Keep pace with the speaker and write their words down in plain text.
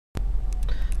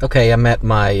Okay, I'm at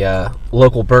my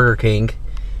local Burger King,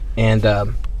 and I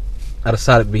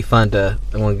decided it'd be fun to.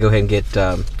 I want to go ahead and get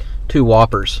 2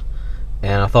 Whoppers,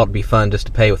 and I thought it'd be fun just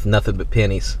to pay with nothing but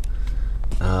pennies.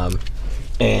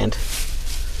 And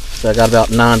so I got about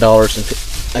 $9,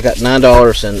 and I got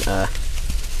 $9 in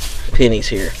pennies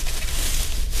here.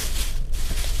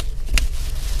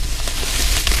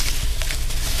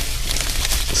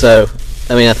 So,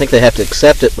 I mean, I think they have to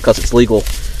accept it because it's legal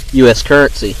U.S.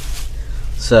 currency.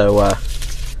 So,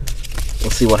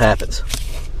 let's see what happens.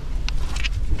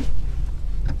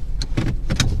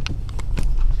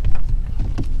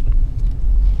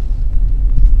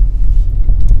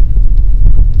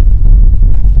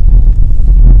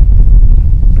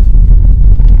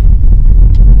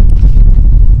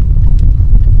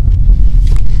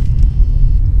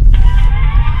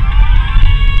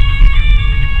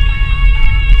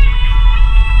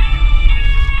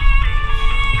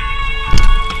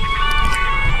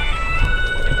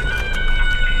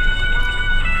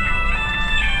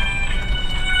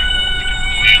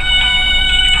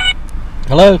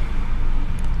 Hello?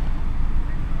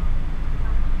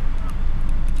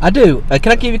 I do.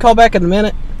 Can I give you a call back in a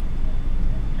minute?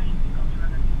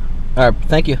 Alright,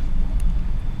 thank you.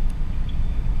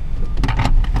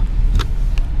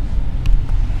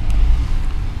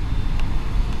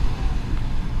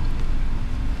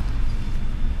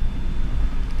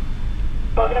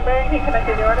 Can I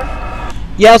take your order?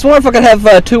 Yeah, I was wondering if I could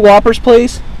have 2 Whoppers,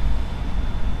 please.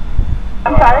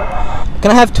 I'm sorry?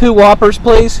 Can I have 2 Whoppers,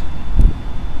 please?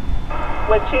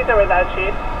 With cheese or without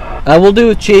cheese? We'll do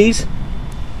with cheese.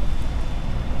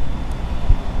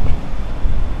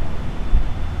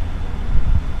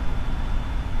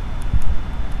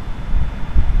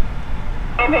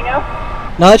 Anything else?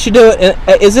 No, that should do it.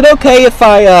 Is it okay if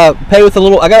I pay with a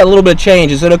little? I got a little bit of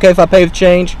change. Is it okay if I pay with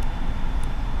change?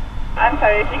 I'm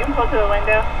sorry, if you can pull to the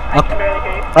window, I can barely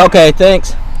hear you. Okay,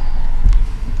 thanks.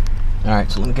 Alright,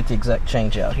 so let me get the exact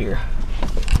change out here.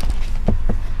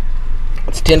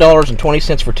 It's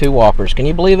 $10.20 for 2 Whoppers. Can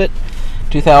you believe it?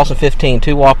 2015,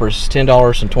 2 Whoppers,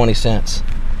 $10.20.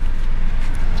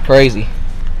 It's crazy.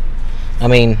 I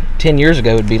mean, 10 years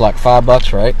ago it would be like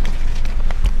 $5, right?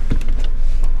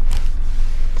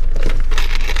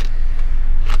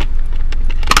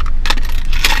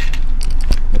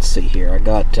 Let's see here. I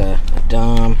got a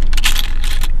dime.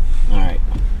 Alright.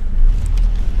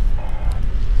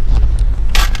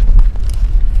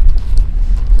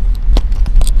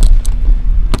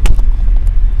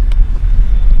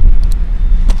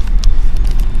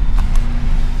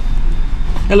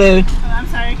 Hello. Oh, I'm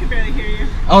sorry, I could barely hear you.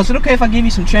 Oh, is it okay if I give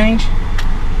you some change?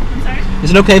 I'm sorry?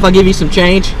 Is it okay if I give you some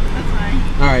change? That's fine.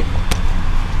 Alright.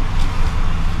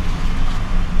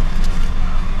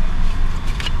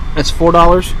 That's $4.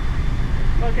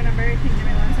 Welcome to Burger King, give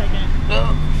me 1 second.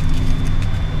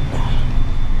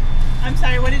 I'm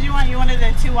sorry, what did you want? You wanted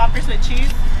the 2 Whoppers with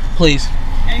cheese? Please.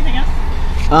 Anything else?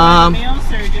 Meals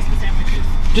or just the sandwiches?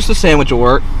 Just a sandwich will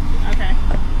work. Okay.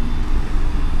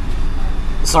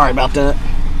 Sorry about that.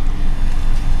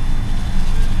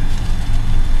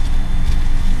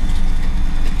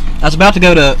 I was about to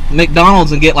go to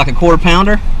McDonald's and get like a quarter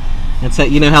pounder, and say,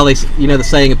 you know how the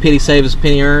saying, a penny saved is a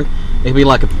penny earned. It could be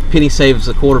like a penny saves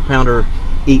a quarter pounder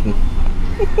eaten.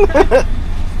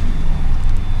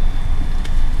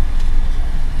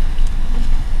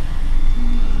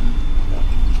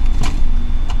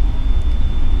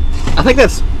 I think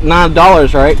that's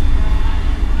 $9, right?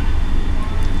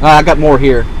 I got more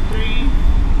here. 3.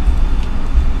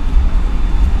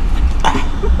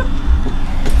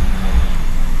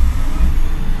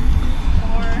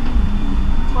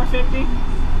 4.50.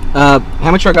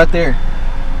 How much I got there?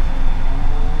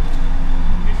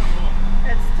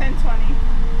 It's 10.20.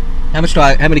 How much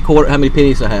how many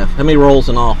pennies do I have? How many rolls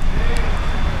in all?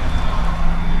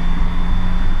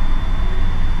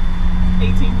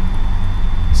 18.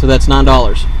 So that's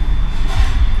 $9.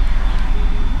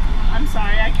 I'm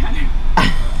sorry, I kind of.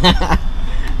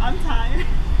 I'm tired.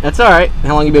 That's all right.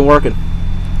 How long you been working?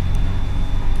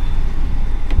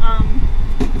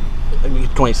 Let me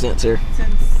get 20 cents here.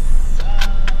 Since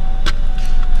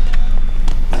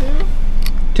 2.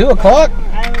 2 o'clock?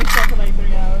 I only slept for like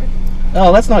 3 hours.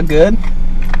 Oh, that's not good.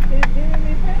 They're giving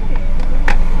me pennies.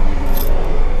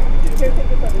 Here, take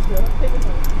this other 2. Take this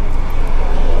other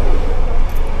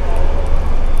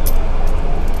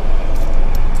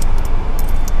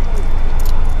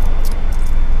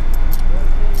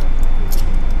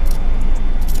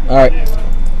 2. All right.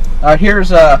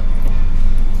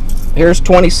 Here's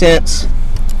 20 cents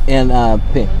and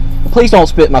please don't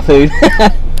spit my food.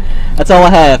 That's all I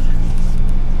have.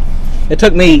 It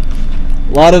took me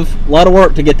a lot of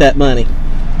work to get that money.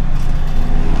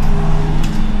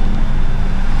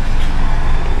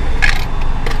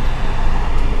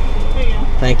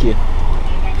 Thank you.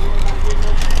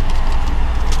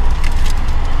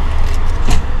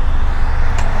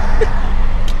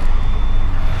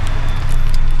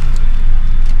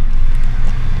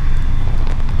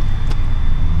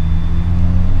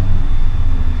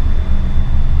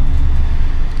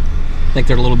 I think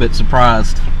they're a little bit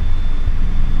surprised.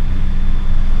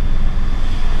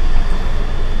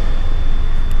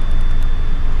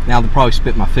 Now they'll probably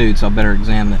spit my food, so I better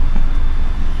examine it.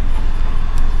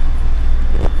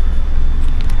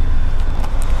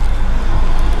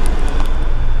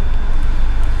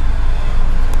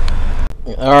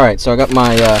 Alright, so I got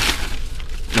my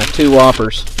my 2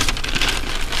 Whoppers.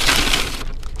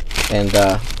 And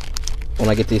when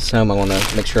I get these home, I want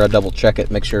to make sure I double check it,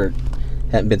 make sure it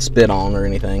hadn't been spit on or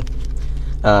anything.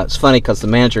 It's funny because the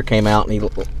manager came out and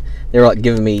they were like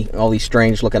giving me all these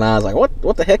strange looking eyes, like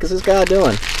what the heck is this guy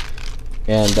doing?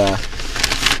 And got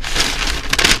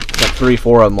 3,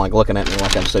 4 of them like looking at me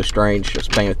like I'm so strange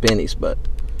just paying with pennies. But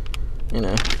you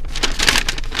know,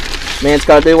 man's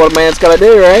got to do what a man's got to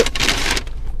do, right?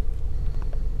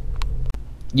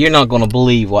 You're not going to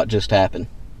believe what just happened.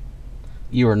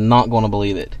 You are not going to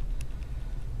believe it.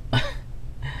 I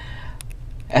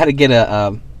had to get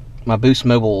my Boost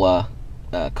Mobile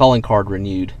calling card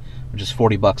renewed, which is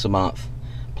 $40 a month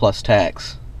plus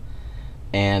tax.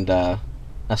 And I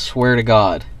swear to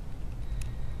God,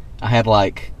 I had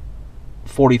like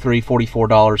 $43,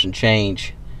 $44 and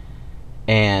change,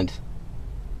 and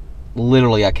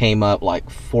literally I came up like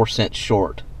 4 cents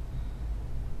short,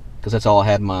 because that's all I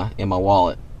had in my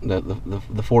wallet,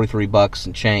 the 43 bucks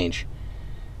and change,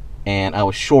 and I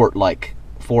was short like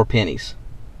 4 pennies.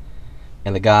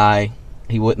 And the guy,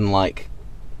 he wouldn't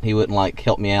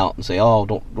help me out and say, oh,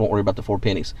 don't worry about the 4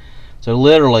 pennies. So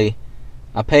literally,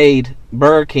 I paid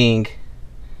Burger King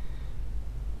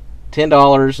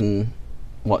 $10 and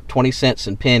 20 cents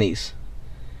in pennies.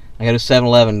 I go to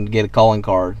 7-Eleven to get a calling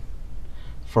card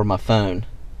for my phone,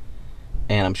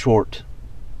 and I'm short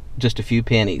just a few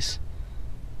pennies.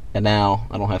 And now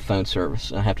I don't have phone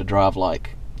service. I have to drive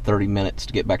like 30 minutes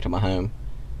to get back to my home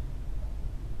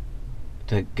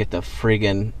to get the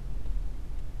friggin'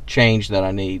 change that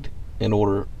I need in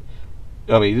order.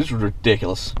 I mean, this is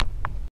ridiculous.